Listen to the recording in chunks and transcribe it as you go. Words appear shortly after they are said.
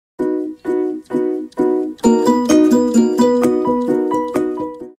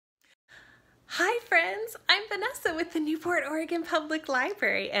Oregon Public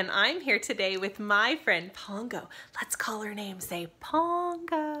Library, and I'm here today with my friend Pongo. Let's call her name. Say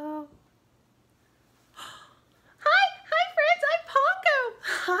Pongo. Hi friends, I'm Pongo.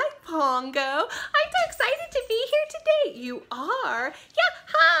 Hi Pongo. I'm so excited to be here today. You are? Yeah,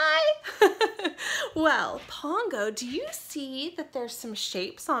 hi. Well, Pongo, do you see that there's some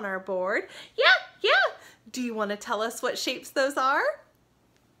shapes on our board? Yeah. Do you want to tell us what shapes those are?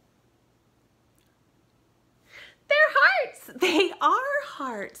 They're hearts. They are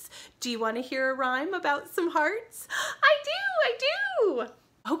hearts. Do you want to hear a rhyme about some hearts? I do.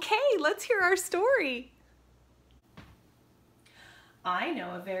 Okay, let's hear our story. I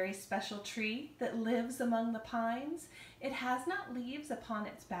know a very special tree that lives among the pines. It has not leaves upon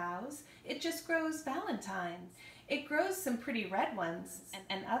its boughs. It just grows valentines. It grows some pretty red ones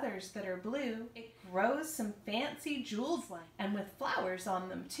and others that are blue. It grows some fancy jeweled ones and with flowers on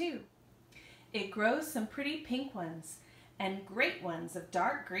them too. It grows some pretty pink ones and great ones of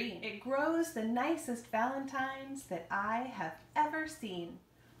dark green. It grows the nicest valentines that I have ever seen.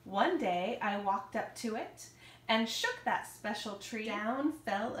 One day I walked up to it and shook that special tree. Down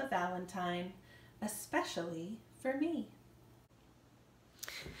fell a valentine, especially for me.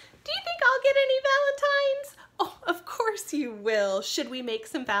 Do you think I'll get any valentines? Oh, of course you will. Should we make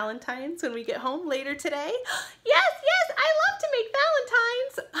some valentines when we get home later today? Yes, I love to make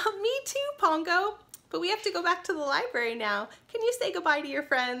valentines. Me too, Pongo. But we have to go back to the library now. Can you say goodbye to your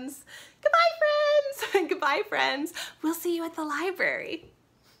friends? Goodbye, friends. Goodbye, friends. We'll see you at the library.